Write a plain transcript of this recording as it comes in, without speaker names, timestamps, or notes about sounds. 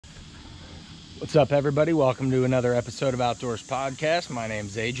What's up, everybody? Welcome to another episode of Outdoors Podcast. My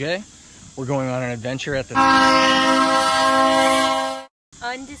name's AJ. We're going on an adventure at the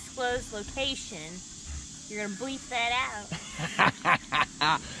undisclosed location. You're gonna bleep that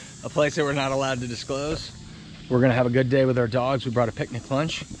out. a place that we're not allowed to disclose. We're gonna have a good day with our dogs. We brought a picnic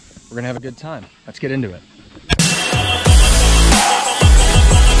lunch. We're gonna have a good time. Let's get into it.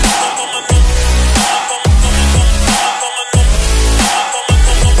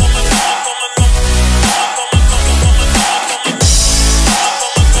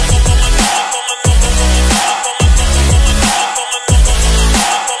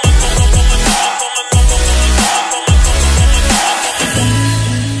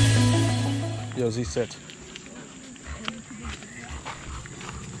 Yose, sit.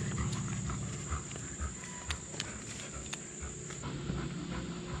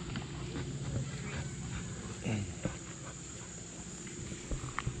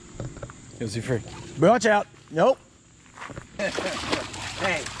 Yose free. Watch out. Nope.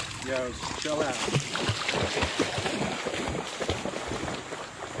 Hey, Yose, chill out.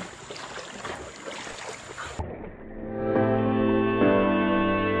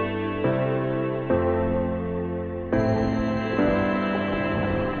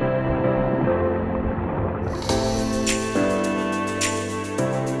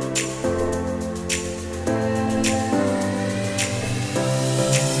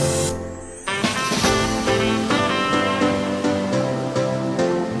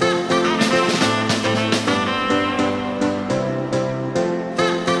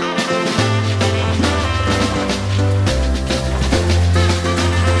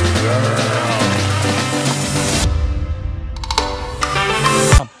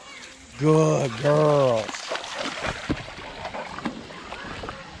 Good girls.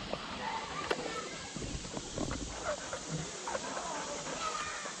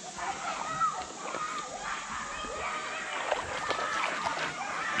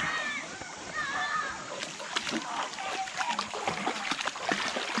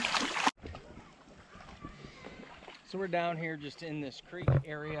 So we're down here just in this creek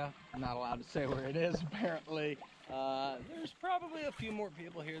area. I'm not allowed to say where it is, apparently. There's probably a few more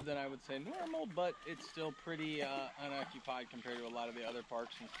people here than I would say normal, but it's still pretty unoccupied compared to a lot of the other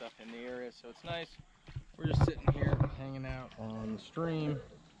parks and stuff in the area, so it's nice. We're just sitting here hanging out on the stream.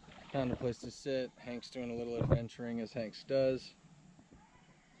 Found a place to sit. Hank's doing a little adventuring, as Hanks does.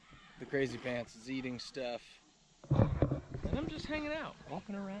 The Crazy Pants is eating stuff. And I'm just hanging out,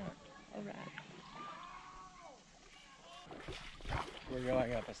 walking around. All right. We're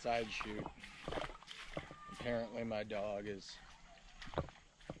going up a side chute. Apparently my dog is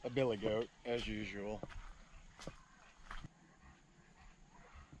a billy goat, as usual.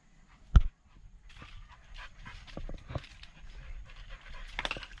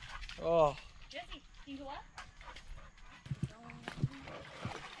 Oh. Jesse, can you go up?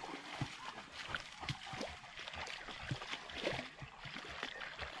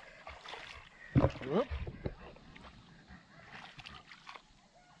 Whoop.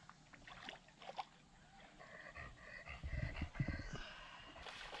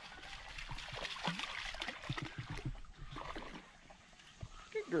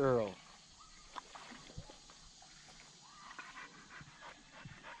 Girl.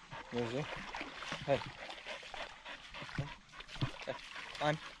 Yose. Hey. Hey.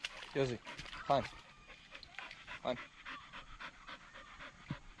 Climb. Yose. Climb. Climb.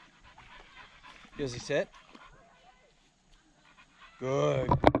 Yose, sit. Good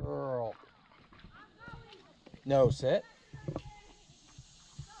girl. No, sit.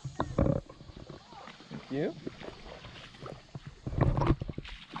 Thank you.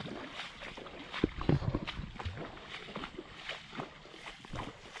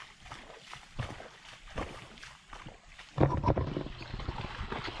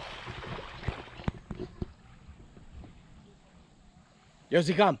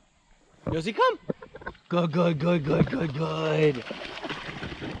 Yose, come. Yose, come. Good, good, good, good, good, good.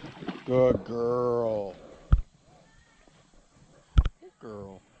 Good girl. Good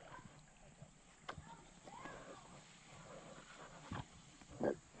girl.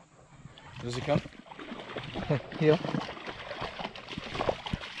 Yose, come. Heel.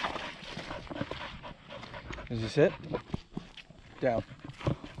 Yose, sit. Down.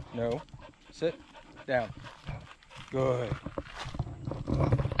 No. Sit. Down. Good.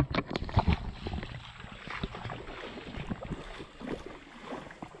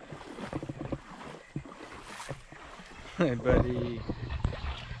 Hey, buddy.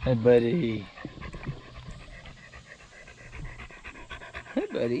 Hey, buddy. Hey,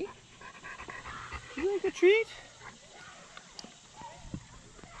 buddy. You like a treat?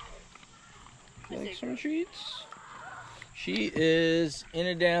 like some treats? She is in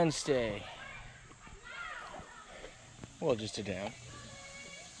a downstay. Well, just a down.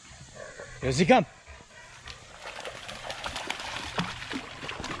 Does he come?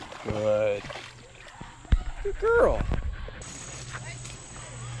 Good. Good girl.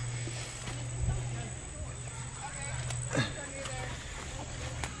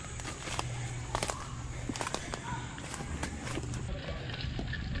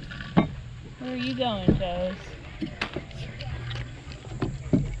 Where are you going, Toes?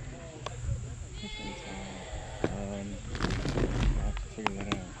 I'll have to figure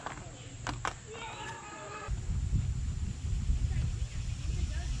that out.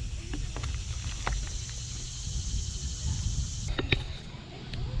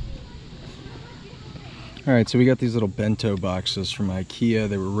 All right, so we got these little bento boxes from IKEA.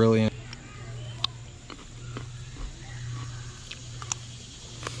 They were really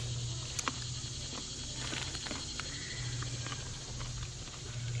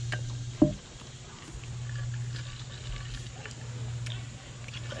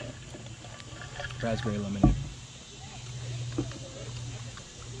raspberry lemonade.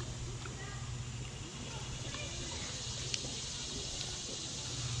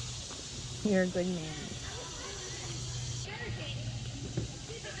 You're a good man.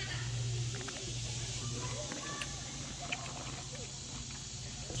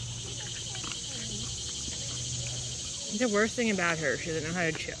 The worst thing about her, she doesn't know how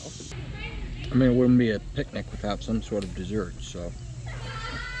to chill. I mean, it wouldn't be a picnic without some sort of dessert, so.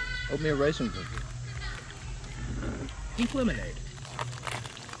 Oatmeal raisin cookie. Pink lemonade.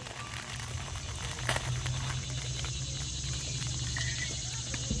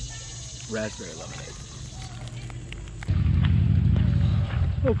 Raspberry lemonade.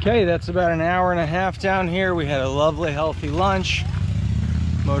 Okay, that's about an hour and a half down here. We had a lovely, healthy lunch.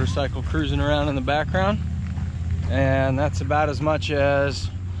 Motorcycle cruising around in the background. And that's about as much as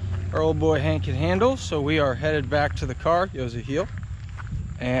our old boy Hank can handle. So we are headed back to the car, Yose heel.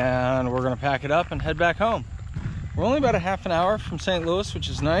 And we're gonna pack it up and head back home. We're only about a half an hour from St. Louis, which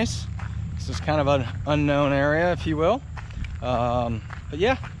is nice. This is kind of an unknown area, if you will. But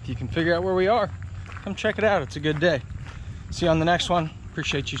yeah, if you can figure out where we are, come check it out. It's a good day. See you on the next one.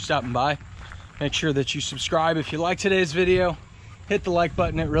 Appreciate you stopping by. Make sure that you subscribe if you like today's video. Hit the like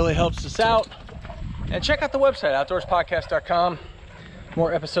button, it really helps us out. And check out the website, outdoorspodcast.com.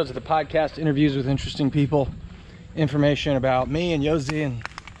 More episodes of the podcast, interviews with interesting people, information about me and Yose and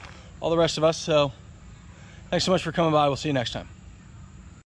all the rest of us. So thanks so much for coming by. We'll see you next time.